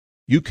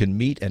You can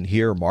meet and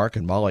hear Mark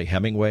and Molly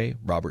Hemingway,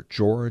 Robert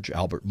George,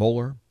 Albert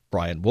Mohler,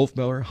 Brian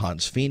Wolfmiller,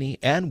 Hans Feeney,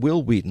 and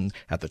Will Wheaton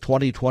at the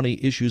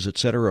 2020 Issues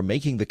Etc.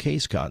 Making the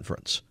Case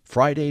Conference,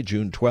 Friday,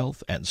 June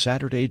 12th and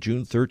Saturday,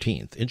 June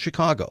 13th in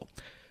Chicago.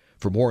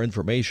 For more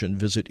information,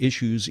 visit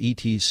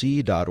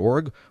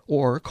issuesetc.org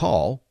or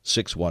call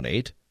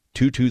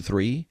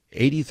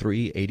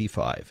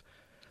 618-223-8385.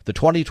 The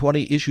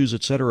 2020 Issues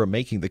Etc.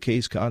 Making the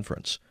Case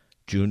Conference,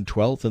 June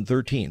 12th and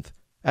 13th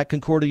at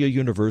Concordia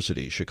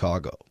University,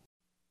 Chicago.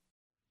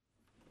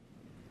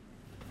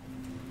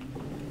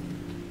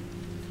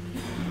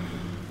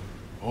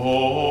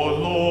 O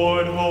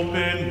Lord,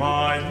 open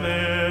my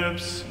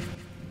lips,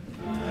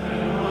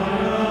 and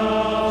my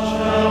mouth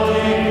shall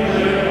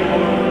declare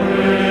your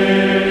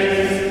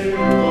praise.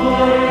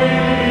 Glory be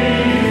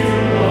to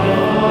the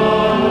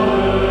Father,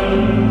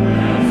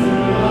 and to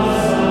the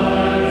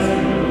Son, and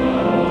to the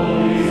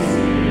Holy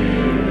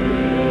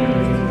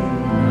Spirit,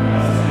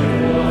 as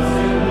it was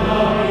in the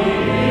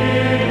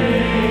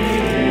beginning,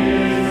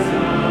 is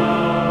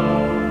now,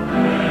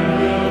 and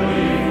will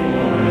be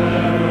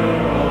forever.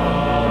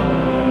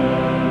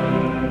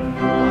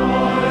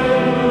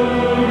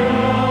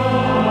 Alleluia.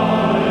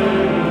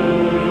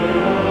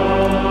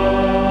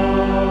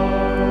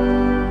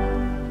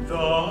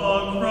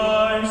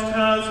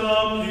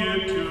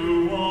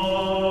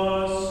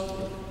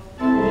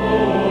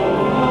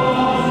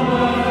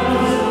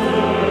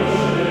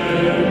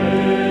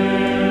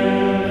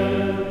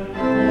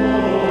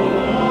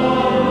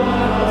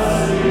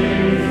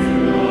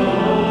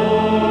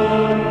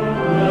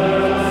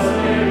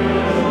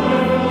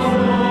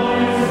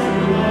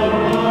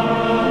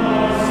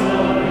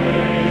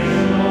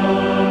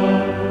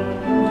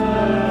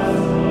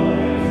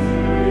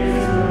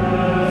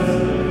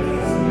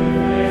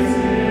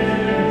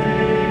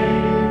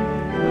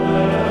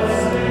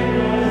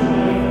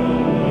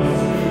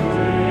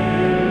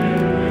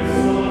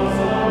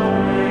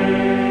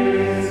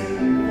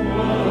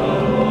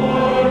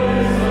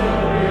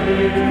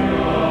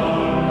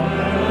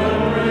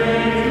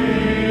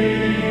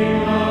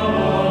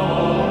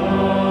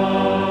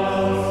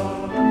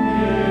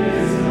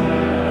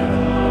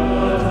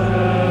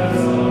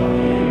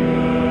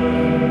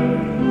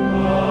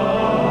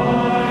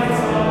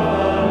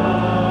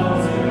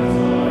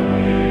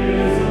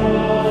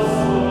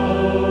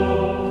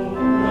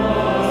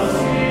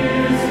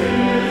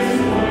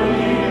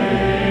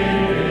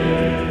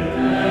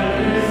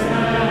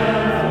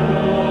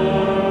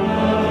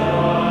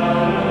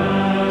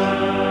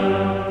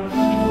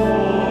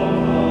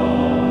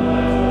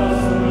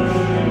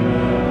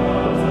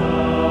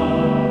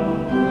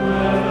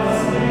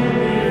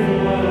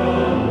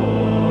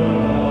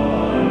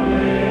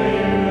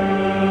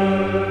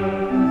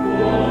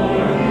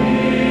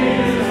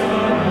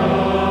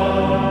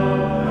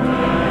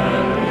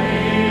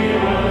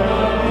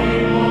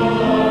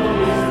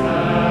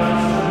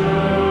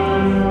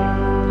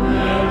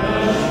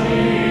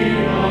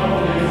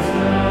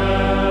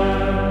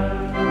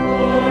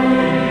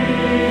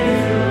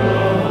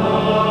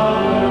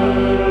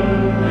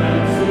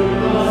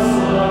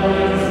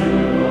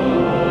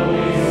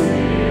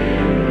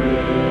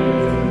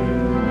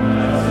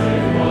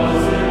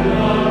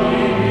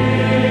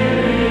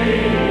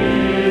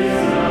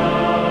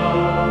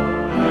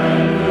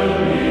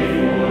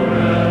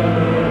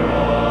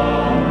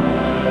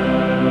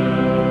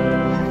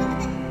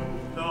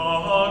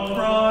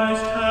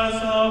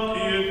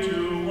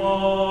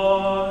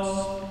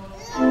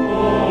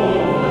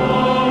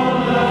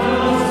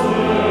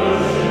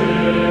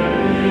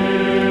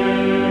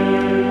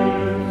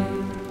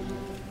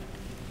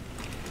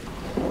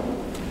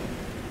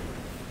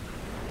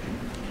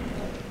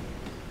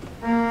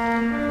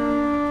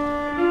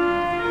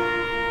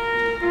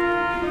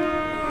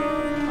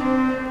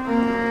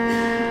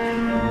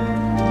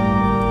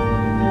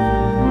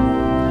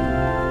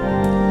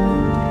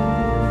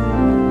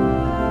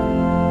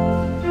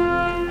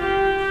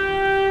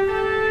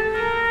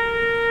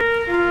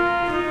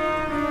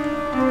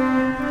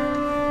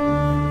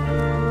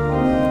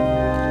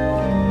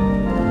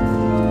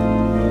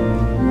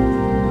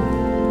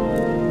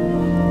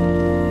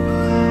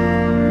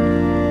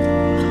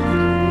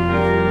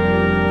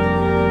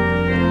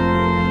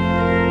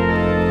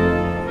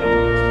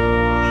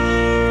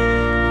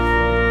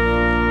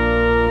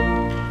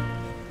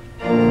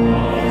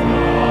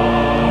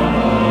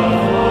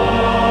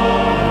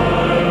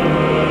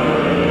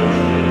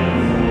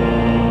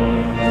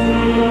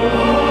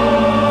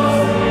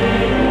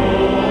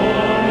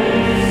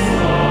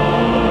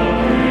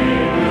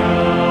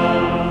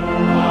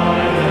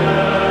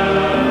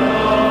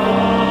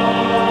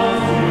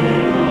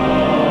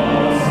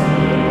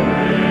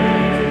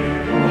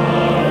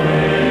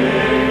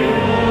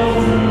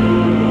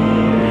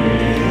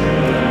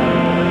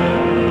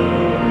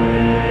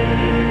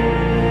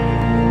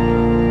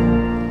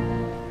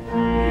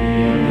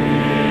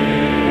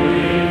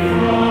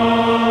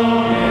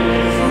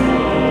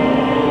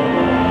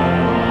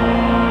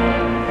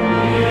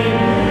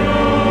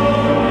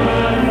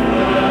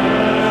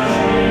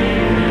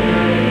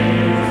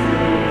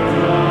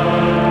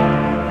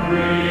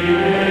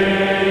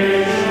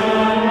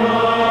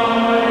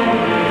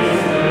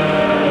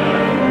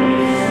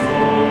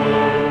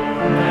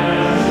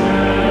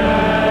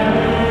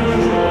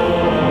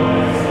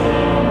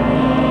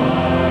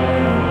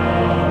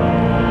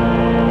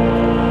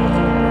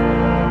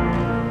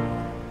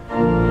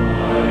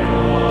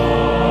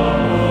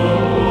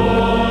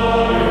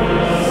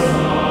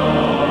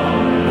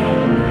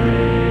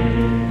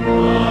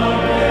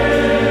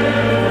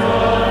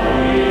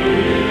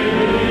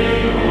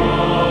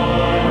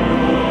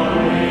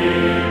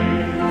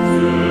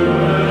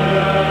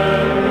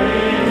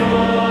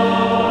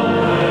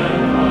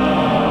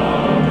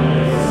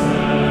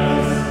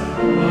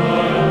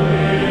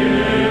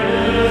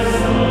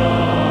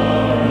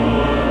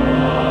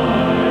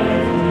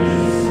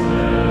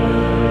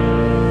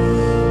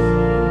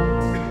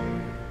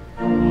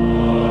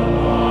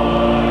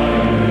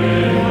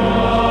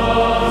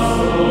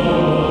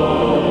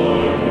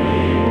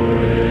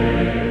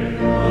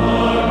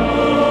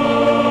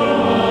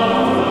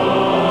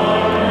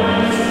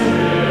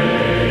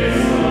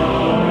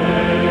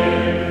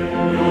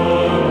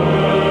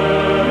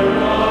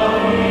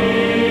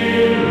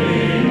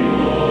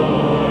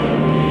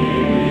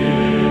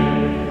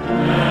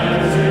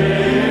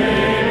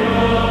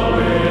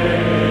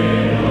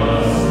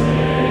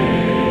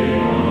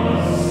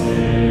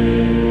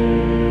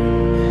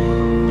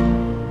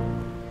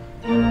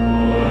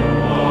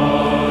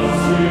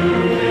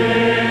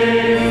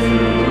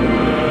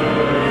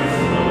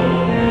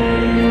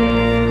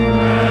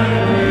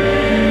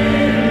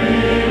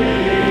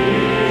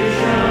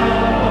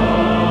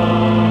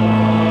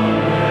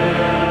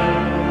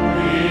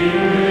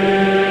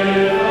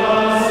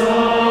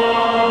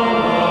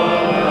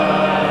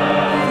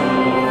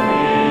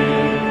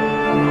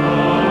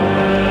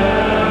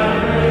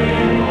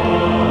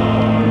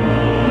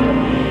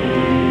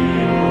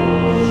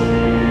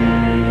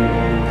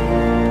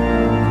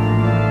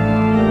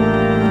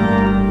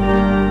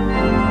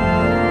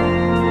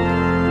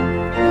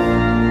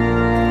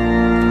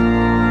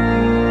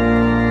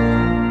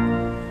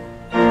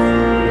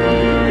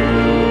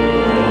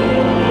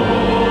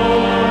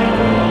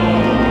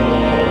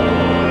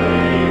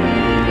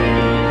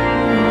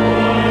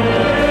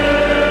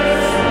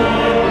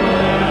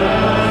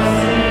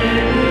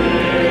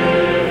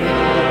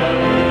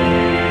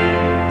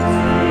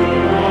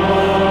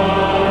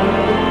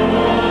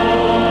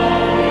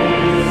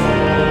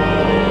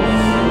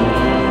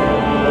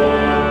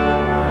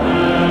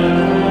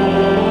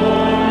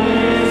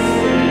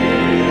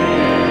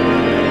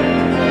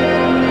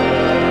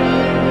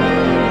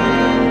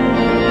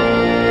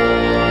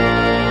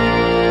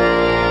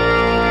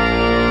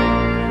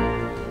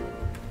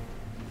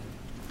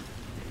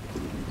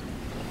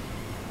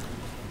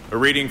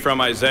 Reading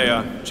from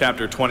Isaiah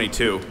chapter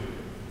 22.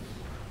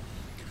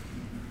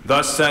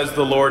 Thus says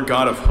the Lord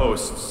God of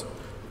hosts,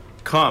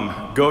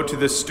 Come, go to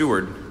this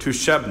steward, to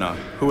Shebna,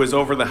 who is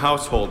over the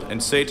household,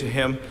 and say to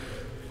him,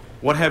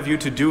 What have you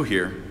to do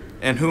here?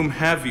 And whom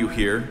have you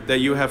here, that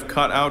you have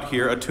cut out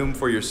here a tomb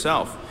for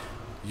yourself?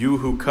 You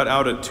who cut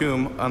out a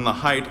tomb on the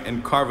height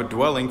and carve a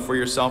dwelling for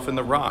yourself in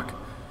the rock.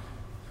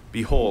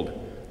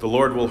 Behold, the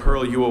Lord will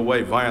hurl you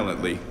away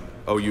violently,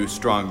 O you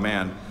strong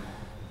man.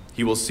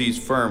 He will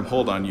seize firm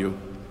hold on you,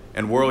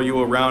 and whirl you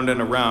around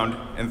and around,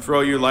 and throw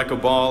you like a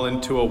ball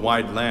into a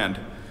wide land.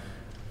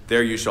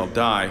 There you shall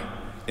die,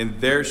 and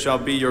there shall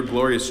be your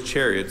glorious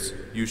chariots,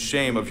 you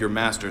shame of your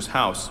master's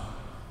house.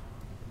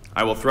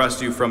 I will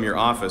thrust you from your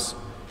office,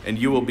 and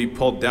you will be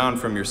pulled down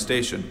from your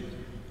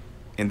station.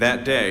 In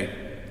that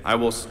day I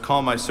will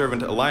call my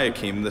servant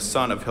Eliakim, the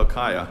son of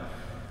Hilkiah,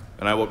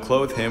 and I will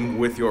clothe him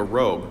with your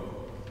robe,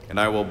 and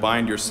I will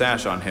bind your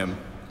sash on him,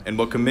 and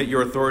will commit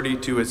your authority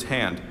to his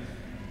hand.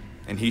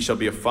 And he shall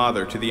be a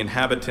father to the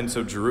inhabitants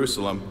of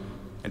Jerusalem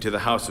and to the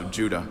house of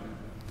Judah.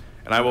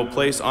 And I will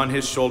place on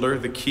his shoulder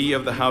the key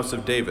of the house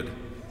of David.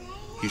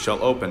 He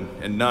shall open,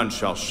 and none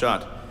shall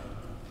shut,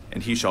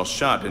 and he shall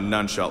shut, and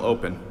none shall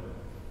open.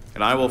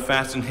 And I will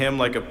fasten him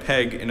like a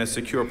peg in a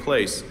secure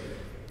place,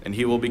 and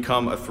he will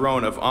become a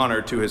throne of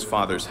honor to his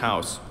father's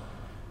house.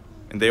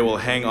 And they will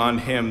hang on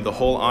him the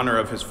whole honor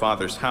of his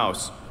father's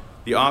house,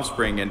 the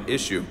offspring and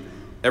issue,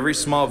 every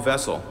small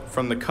vessel,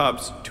 from the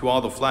cups to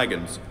all the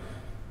flagons.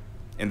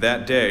 In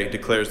that day,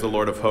 declares the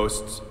Lord of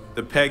hosts,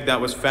 the peg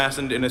that was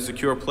fastened in a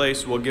secure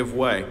place will give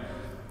way,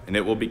 and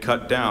it will be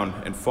cut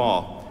down and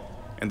fall,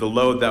 and the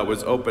load that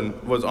was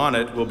on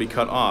it will be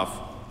cut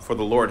off, for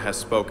the Lord has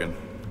spoken.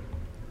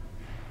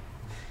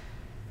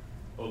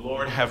 O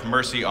Lord, have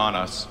mercy on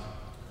us.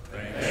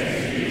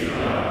 Thanks be to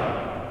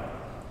God.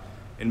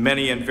 In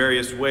many and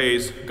various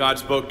ways, God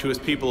spoke to his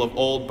people of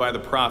old by the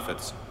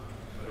prophets.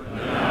 But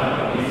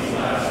now, in these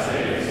last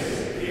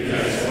days, he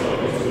has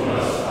spoken to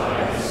us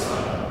by his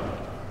Son.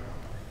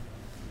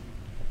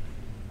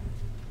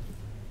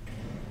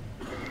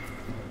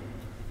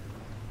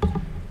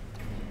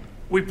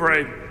 We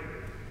pray.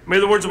 May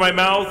the words of my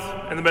mouth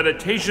and the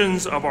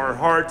meditations of our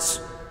hearts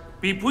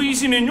be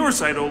pleasing in your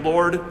sight, O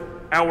Lord,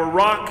 our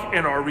rock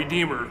and our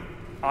Redeemer.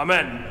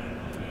 Amen.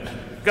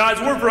 God's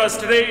word for us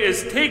today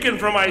is taken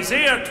from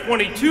Isaiah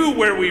 22,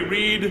 where we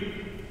read,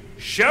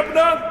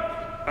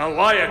 Shebna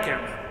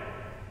Eliakim.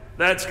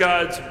 That's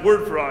God's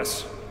word for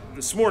us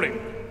this morning.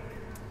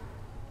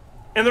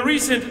 In the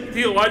recent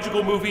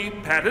theological movie,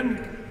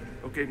 Patton,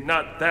 okay,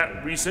 not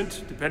that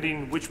recent,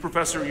 depending which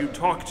professor you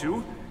talk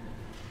to,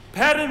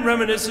 Patton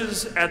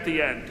reminisces at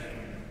the end.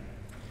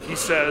 He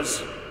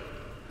says,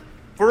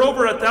 For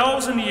over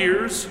 1,000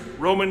 years,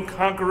 Roman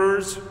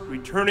conquerors,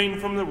 returning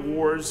from the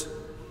wars,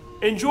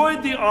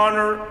 enjoyed the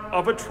honor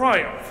of a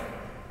triumph,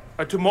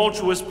 a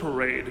tumultuous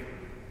parade.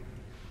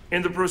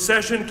 In the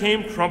procession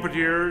came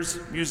trumpeters,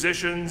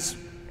 musicians,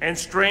 and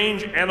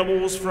strange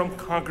animals from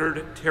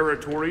conquered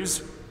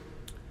territories,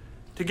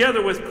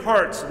 together with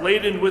carts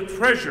laden with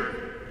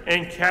treasure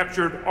and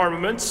captured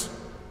armaments.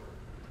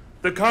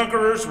 The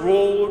conquerors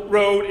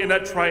rode in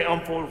a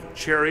triumphal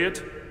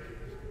chariot,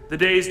 the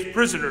dazed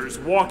prisoners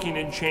walking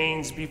in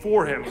chains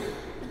before him.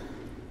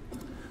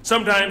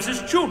 Sometimes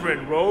his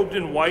children, robed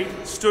in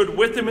white, stood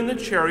with him in the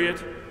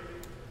chariot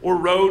or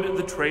rode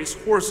the trace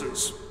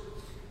horses.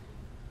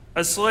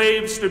 A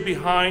slave stood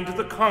behind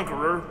the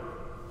conqueror,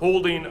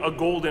 holding a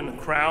golden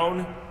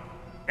crown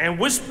and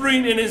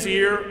whispering in his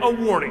ear a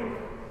warning.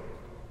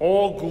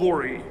 All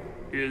glory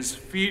is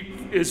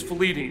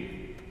fleeting.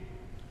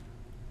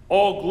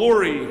 All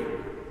glory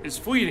is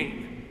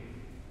fleeting.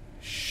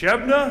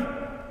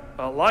 Shebna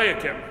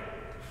Eliakim.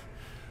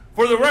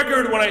 For the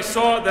record, when I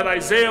saw that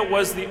Isaiah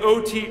was the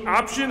OT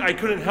option, I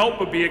couldn't help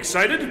but be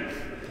excited.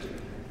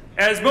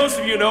 As most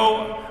of you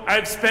know,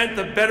 I've spent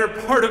the better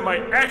part of my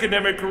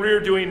academic career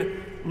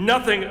doing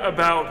nothing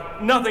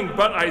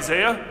but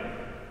Isaiah.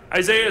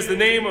 Isaiah is the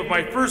name of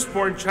my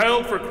firstborn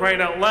child, for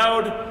crying out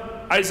loud.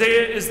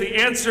 Isaiah is the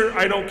answer,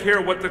 I don't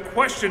care what the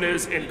question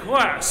is in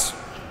class.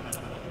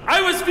 I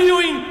was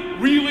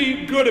feeling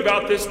really good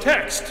about this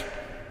text.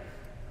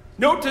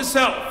 Note to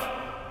self,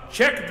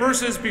 check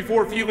verses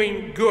before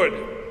feeling good.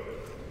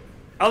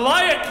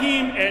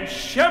 Eliakim and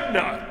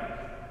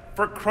Shebna,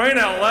 for crying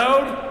out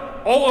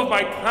loud, all of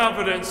my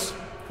confidence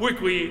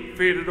quickly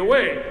faded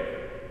away.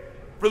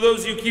 For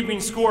those of you keeping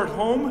score at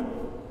home,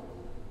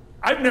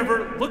 I've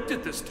never looked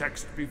at this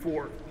text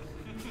before.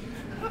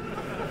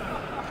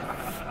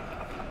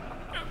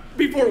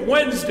 Before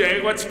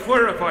Wednesday, let's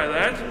clarify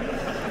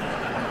that.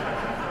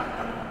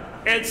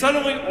 And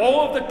suddenly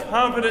all of the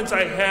confidence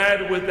I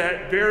had with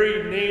that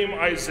very name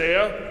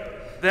Isaiah,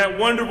 that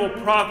wonderful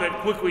prophet,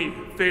 quickly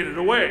faded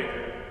away.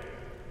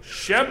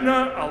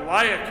 Shebna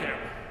Eliakim.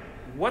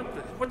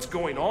 What's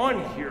going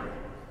on here?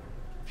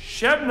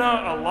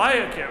 Shebna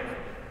Eliakim.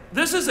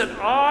 This is an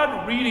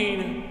odd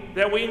reading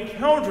that we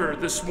encounter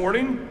this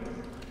morning.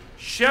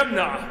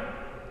 Shebna.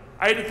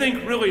 I had to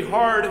think really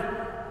hard.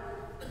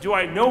 Do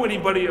I know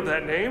anybody of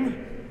that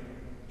name?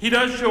 He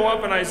does show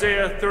up in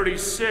Isaiah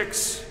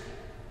 36,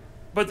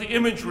 but the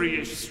imagery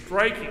is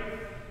striking.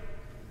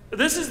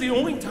 This is the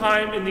only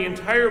time in the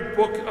entire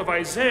book of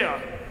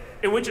Isaiah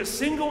in which a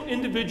single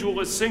individual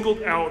is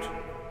singled out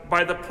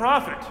by the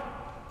prophet.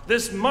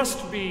 This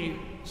must be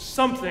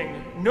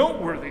something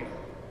noteworthy.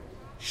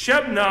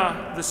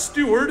 Shebna the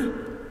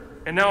steward,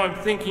 and now I'm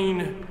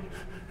thinking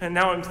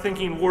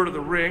Lord of the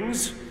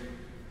Rings.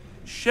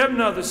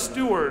 Shebna the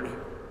steward,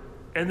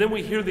 and then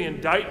we hear the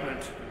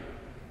indictment.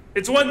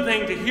 It's one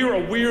thing to hear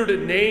a weird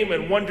name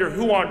and wonder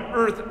who on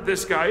earth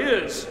this guy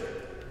is,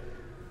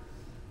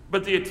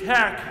 but the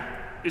attack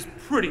is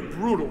pretty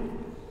brutal.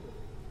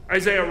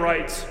 Isaiah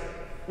writes,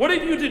 "What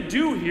have you to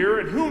do here,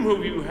 and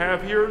whom you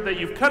have here, that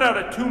you've cut out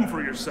a tomb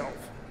for yourself?"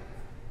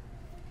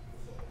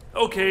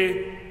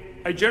 Okay,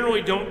 I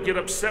generally don't get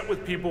upset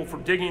with people for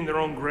digging their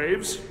own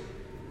graves.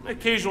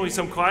 Occasionally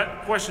some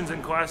questions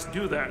in class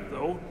do that,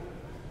 though.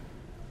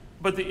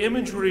 But the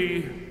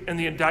imagery and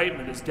the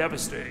indictment is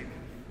devastating.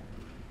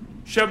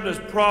 Shebna's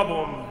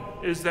problem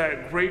is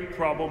that great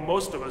problem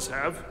most of us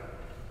have.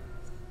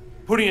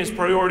 Putting his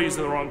priorities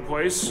in the wrong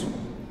place,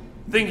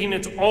 thinking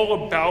it's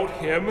all about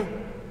him.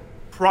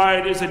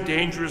 Pride is a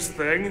dangerous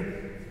thing.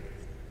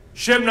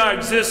 Shebna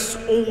exists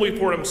only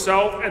for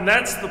himself, and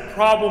that's the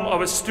problem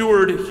of a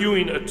steward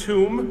hewing a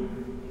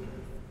tomb.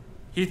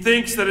 He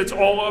thinks that it's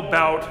all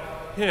about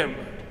him.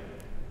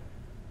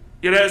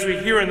 Yet as we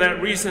hear in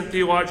that recent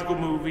theological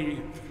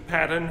movie,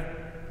 Patton,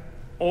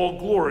 all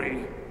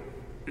glory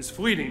is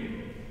fleeting.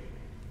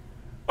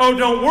 Oh,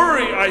 don't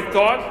worry, I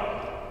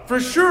thought. For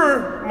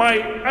sure,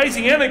 my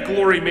Isaianic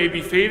glory may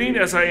be fading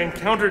as I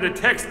encountered a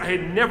text I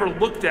had never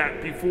looked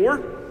at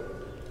before.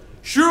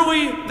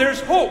 Surely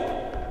there's hope.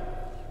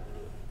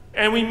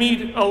 And we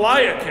meet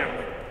Eliakim.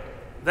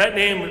 That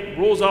name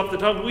rolls off the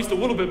tongue at least a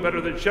little bit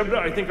better than Shebna.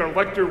 I think our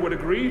lector would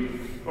agree,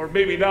 or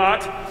maybe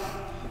not.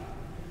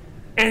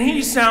 And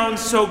he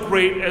sounds so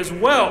great as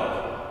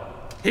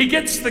well. He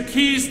gets the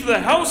keys to the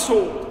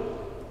household.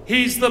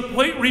 He's the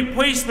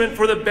replacement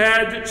for the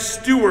bad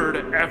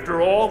steward,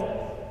 after all.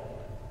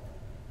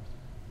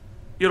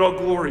 Yet all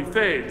glory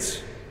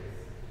fades.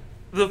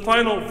 The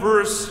final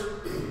verse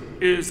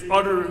is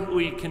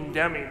utterly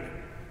condemning.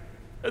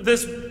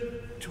 This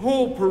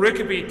whole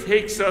pericope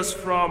takes us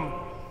from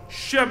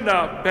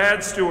Shebna,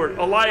 bad steward,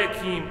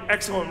 Eliakim,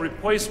 excellent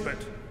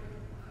replacement.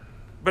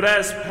 But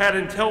as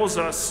Patton tells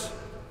us,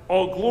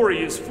 all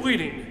glory is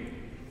fleeting.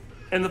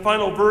 And the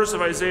final verse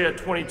of Isaiah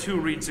 22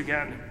 reads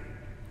again,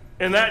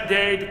 "In that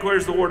day,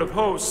 declares the Lord of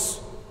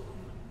hosts,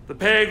 the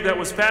peg that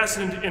was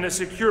fastened in a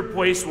secure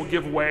place will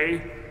give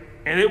way,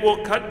 and it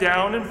will cut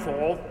down and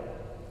fall,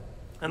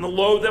 and the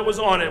load that was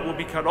on it will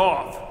be cut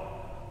off,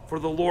 for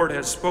the Lord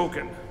has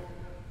spoken."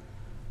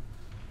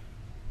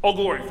 All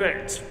glory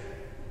fades.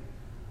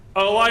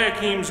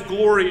 Eliakim's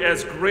glory,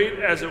 as great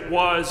as it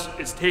was,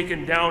 is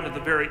taken down at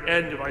the very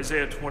end of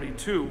Isaiah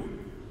 22.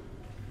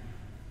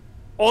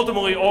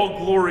 Ultimately, all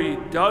glory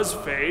does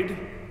fade.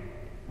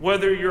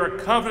 Whether you're a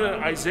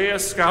confident Isaiah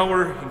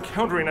scholar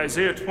encountering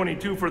Isaiah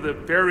 22 for the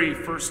very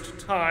first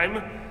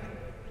time,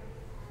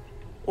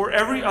 or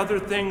every other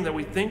thing that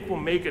we think will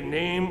make a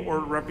name or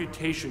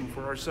reputation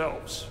for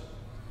ourselves.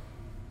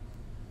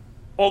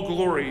 All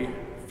glory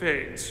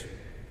fades.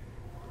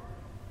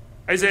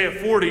 Isaiah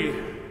 40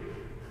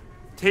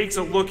 takes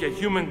a look at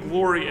human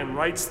glory and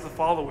writes the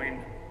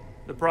following.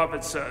 The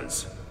prophet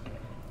says,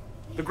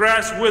 "The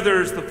grass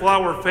withers, the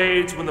flower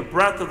fades, when the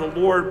breath of the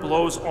Lord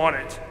blows on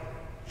it."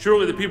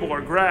 Surely the people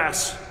are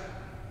grass.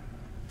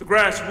 The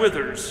grass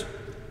withers,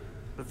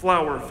 the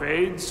flower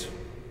fades.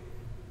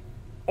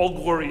 All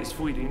glory is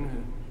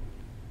fleeting,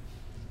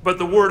 but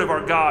the word of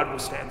our God will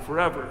stand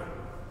forever.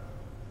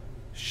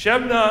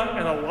 Shebna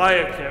and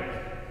Eliakim,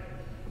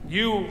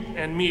 you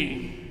and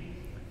me,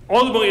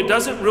 ultimately it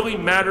doesn't really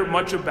matter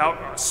much about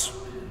us.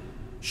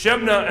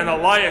 Shebna and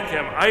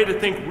Eliakim, I had to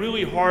think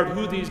really hard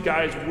who these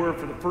guys were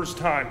for the first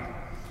time.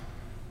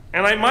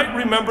 And I might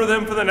remember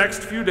them for the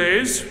next few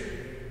days,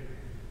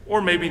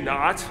 or maybe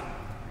not.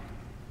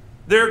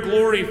 Their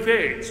glory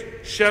fades.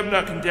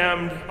 Shebna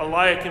condemned,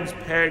 Eliakim's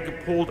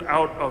peg pulled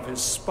out of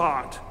his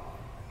spot.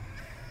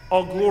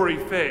 All glory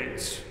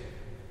fades,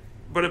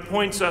 but it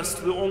points us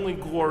to the only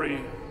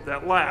glory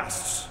that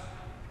lasts.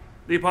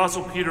 The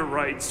Apostle Peter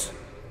writes,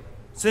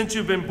 "Since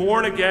you've been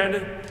born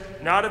again,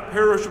 not of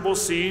perishable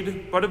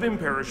seed, but of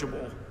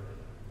imperishable,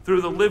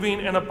 through the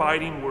living and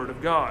abiding Word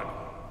of God."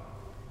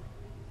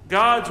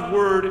 God's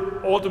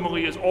Word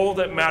ultimately is all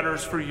that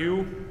matters for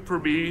you, for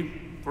me,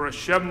 for a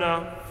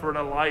Shebna, for an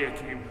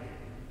Eliakim.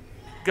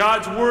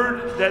 God's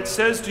Word that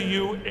says to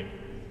you,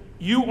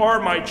 "You are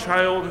my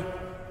child,"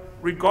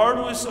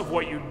 regardless of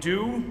what you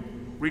do,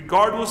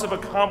 regardless of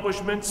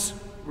accomplishments,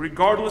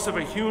 regardless of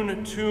a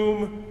hewn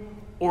tomb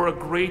or a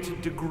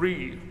great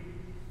degree.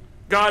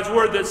 God's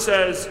Word that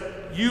says,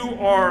 "You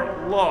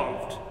are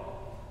loved,"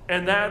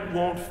 and that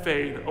won't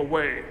fade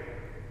away.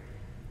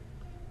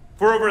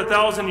 For over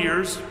 1,000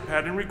 years,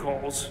 Patton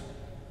recalls,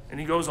 and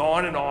he goes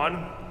on and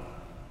on.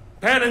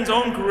 Patton's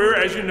own career,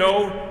 as you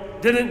know,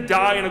 didn't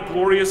die in a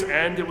glorious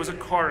end. It was a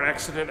car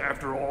accident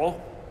after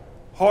all.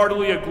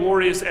 Hardly a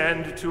glorious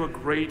end to a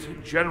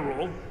great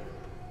general.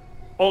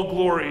 All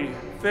glory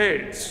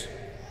fades.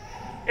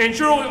 And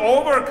surely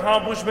all of our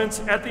accomplishments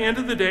at the end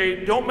of the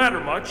day don't matter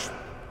much.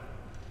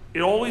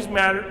 The only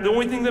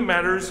thing that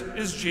matters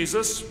is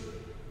Jesus.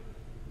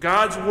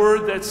 God's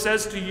word that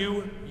says to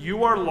you,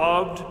 you are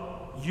loved,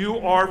 you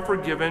are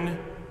forgiven,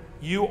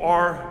 you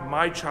are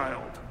my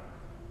child.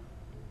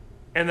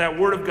 And that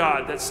word of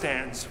God that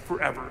stands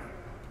forever.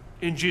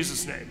 In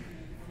Jesus' name,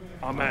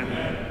 amen.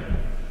 Amen.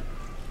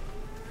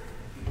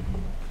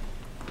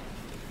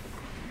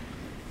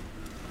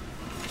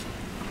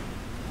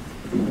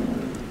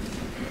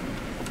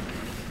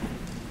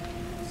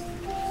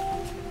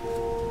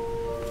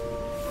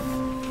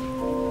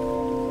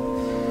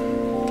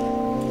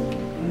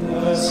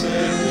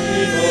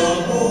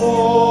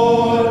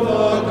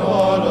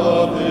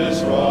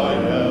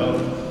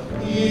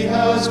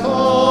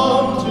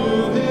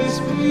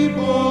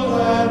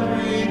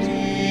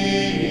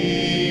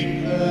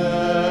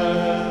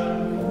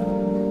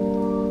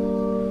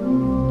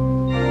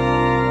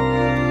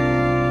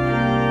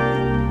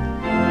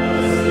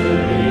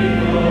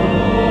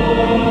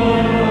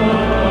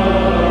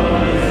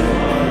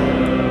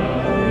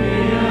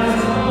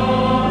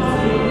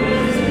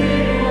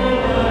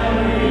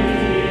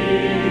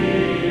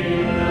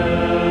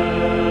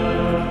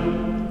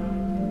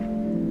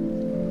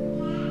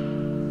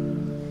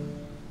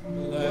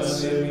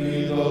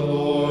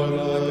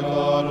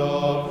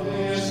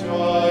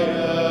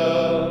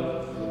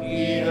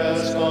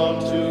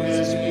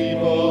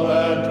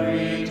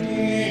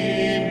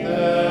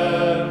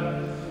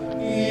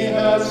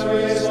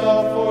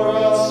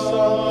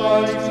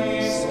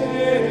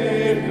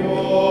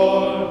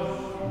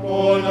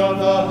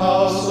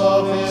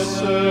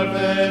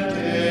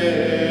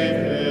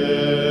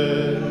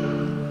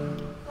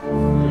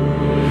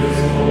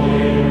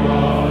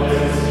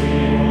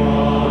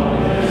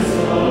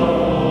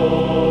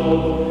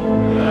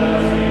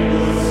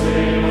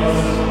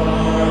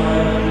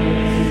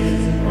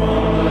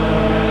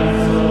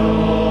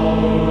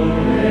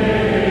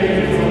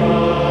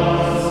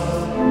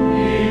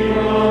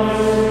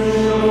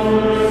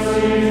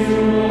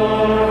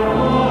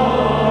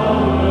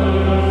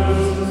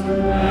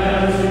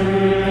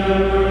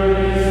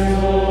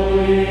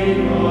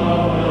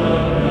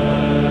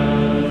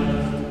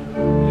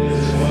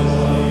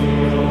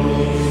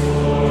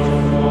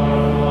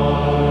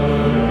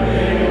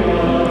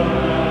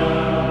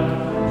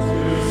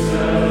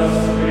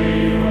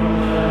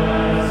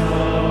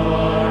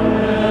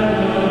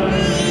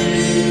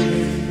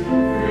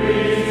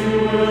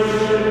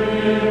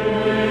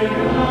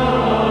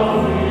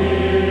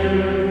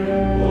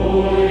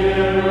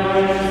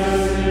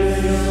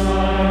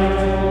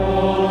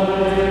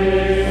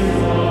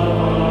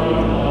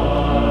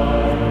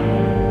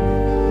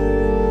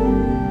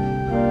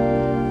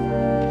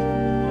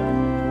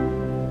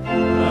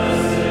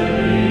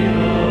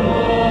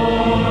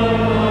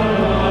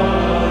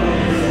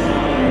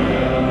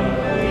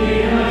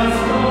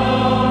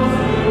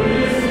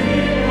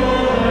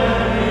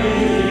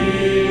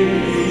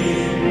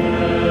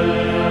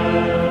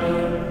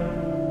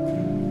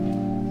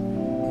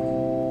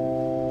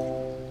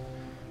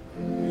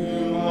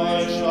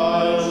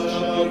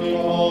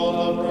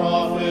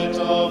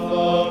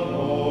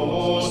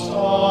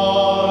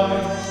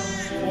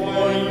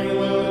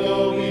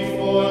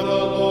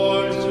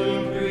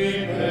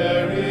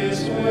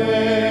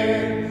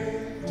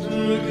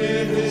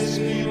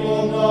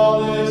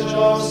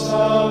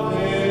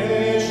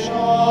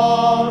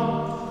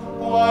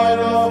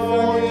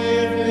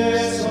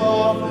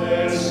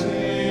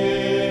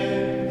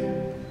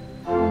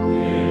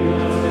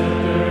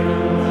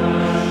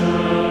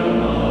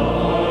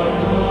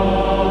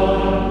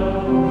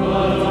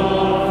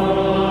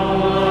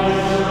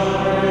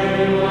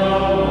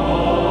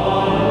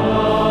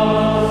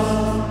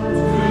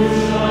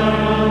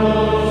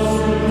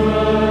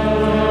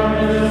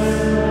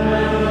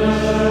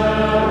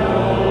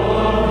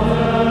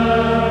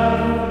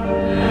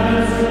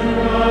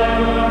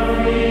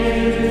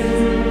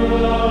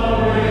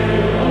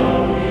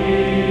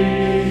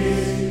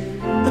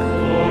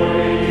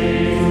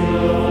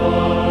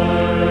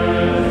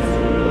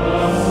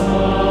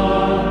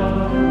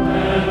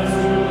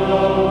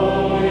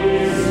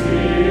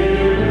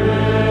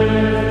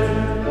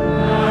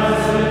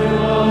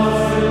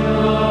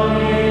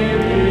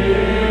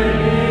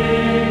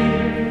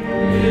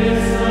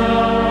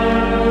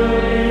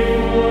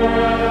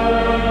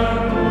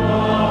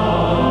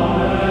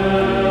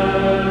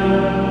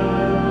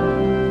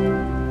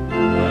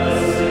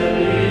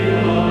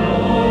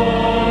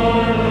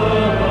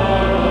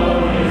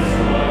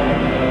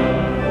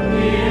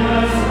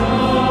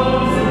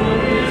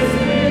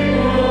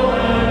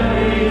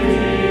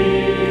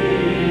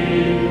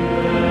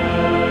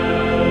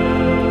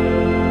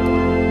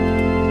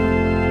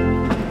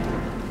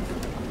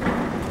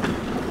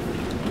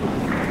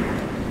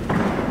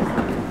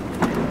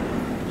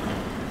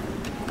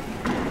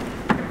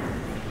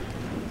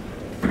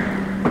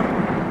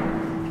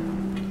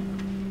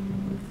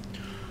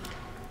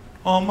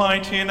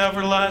 Almighty and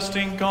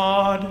everlasting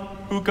God,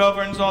 who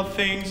governs all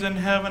things in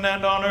heaven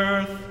and on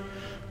earth,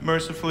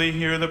 mercifully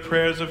hear the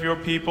prayers of your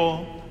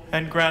people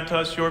and grant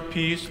us your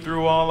peace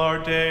through all our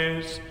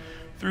days.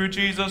 Through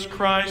Jesus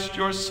Christ,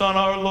 your Son,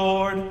 our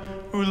Lord,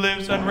 who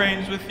lives and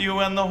reigns with you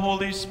and the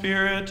Holy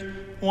Spirit,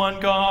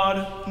 one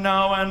God,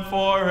 now and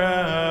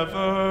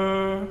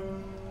forever.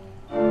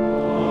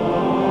 Amen.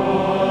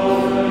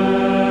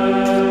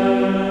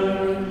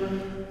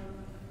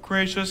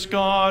 Gracious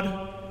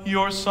God,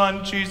 your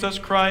Son, Jesus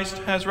Christ,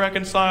 has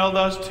reconciled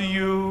us to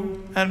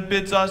you and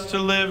bids us to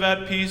live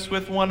at peace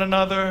with one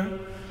another.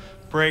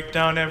 Break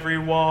down every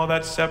wall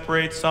that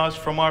separates us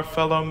from our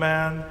fellow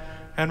man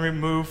and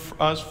remove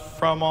us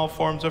from all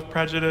forms of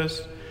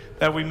prejudice,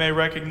 that we may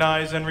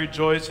recognize and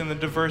rejoice in the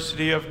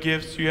diversity of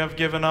gifts you have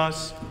given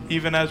us,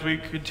 even as we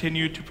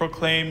continue to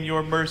proclaim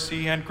your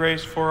mercy and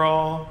grace for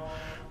all.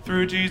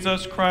 Through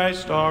Jesus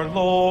Christ our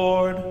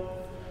Lord.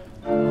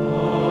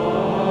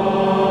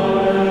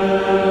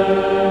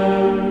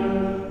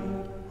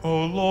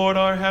 O Lord,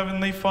 our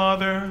heavenly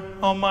Father,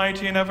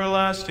 almighty and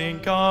everlasting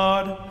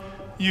God,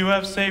 you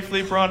have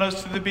safely brought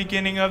us to the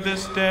beginning of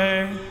this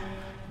day.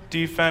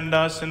 Defend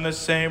us in the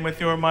same with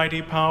your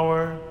mighty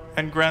power,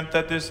 and grant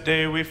that this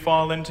day we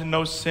fall into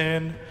no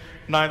sin,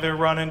 neither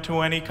run into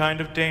any kind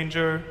of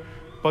danger,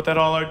 but that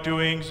all our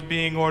doings,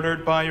 being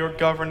ordered by your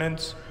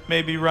governance,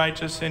 may be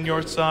righteous in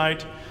your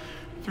sight.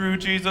 Through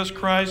Jesus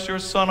Christ, your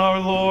Son, our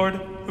Lord,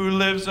 who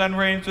lives and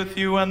reigns with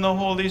you and the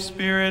Holy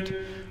Spirit,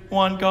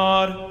 one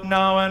God,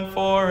 now and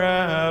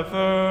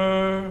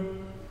forever.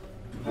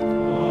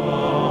 Amen.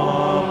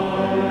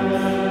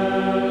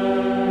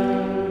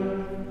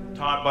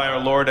 Taught by our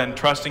Lord and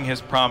trusting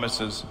his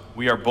promises,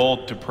 we are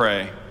bold to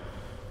pray.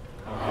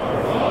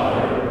 Our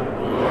Father,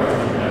 who art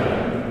in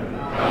heaven,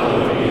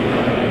 hallowed be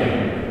thy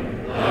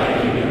name.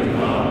 Thy kingdom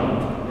come,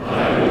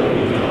 thy will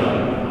be done,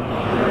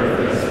 on earth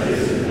as it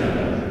is in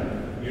heaven.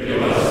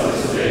 Give us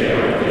this day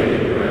our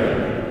daily bread,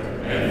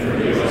 and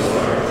forgive us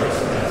our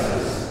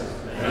trespasses,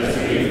 as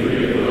we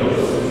forgive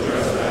those who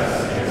trespass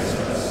against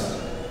us.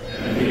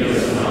 And lead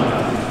us not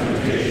into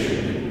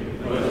temptation,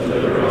 but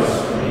deliver us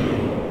from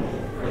evil.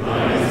 For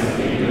thine is the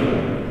kingdom,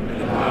 and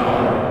the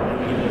power,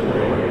 and the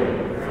glory,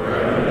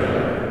 forever and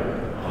ever.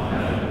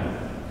 Amen.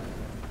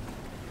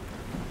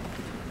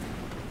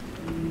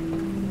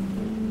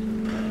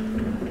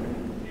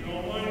 The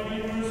Almighty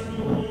is the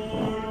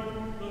Lord,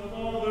 the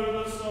Father,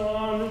 the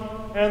Son,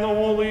 and the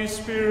Holy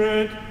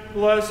Spirit,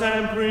 bless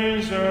and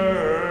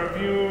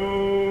preserve you.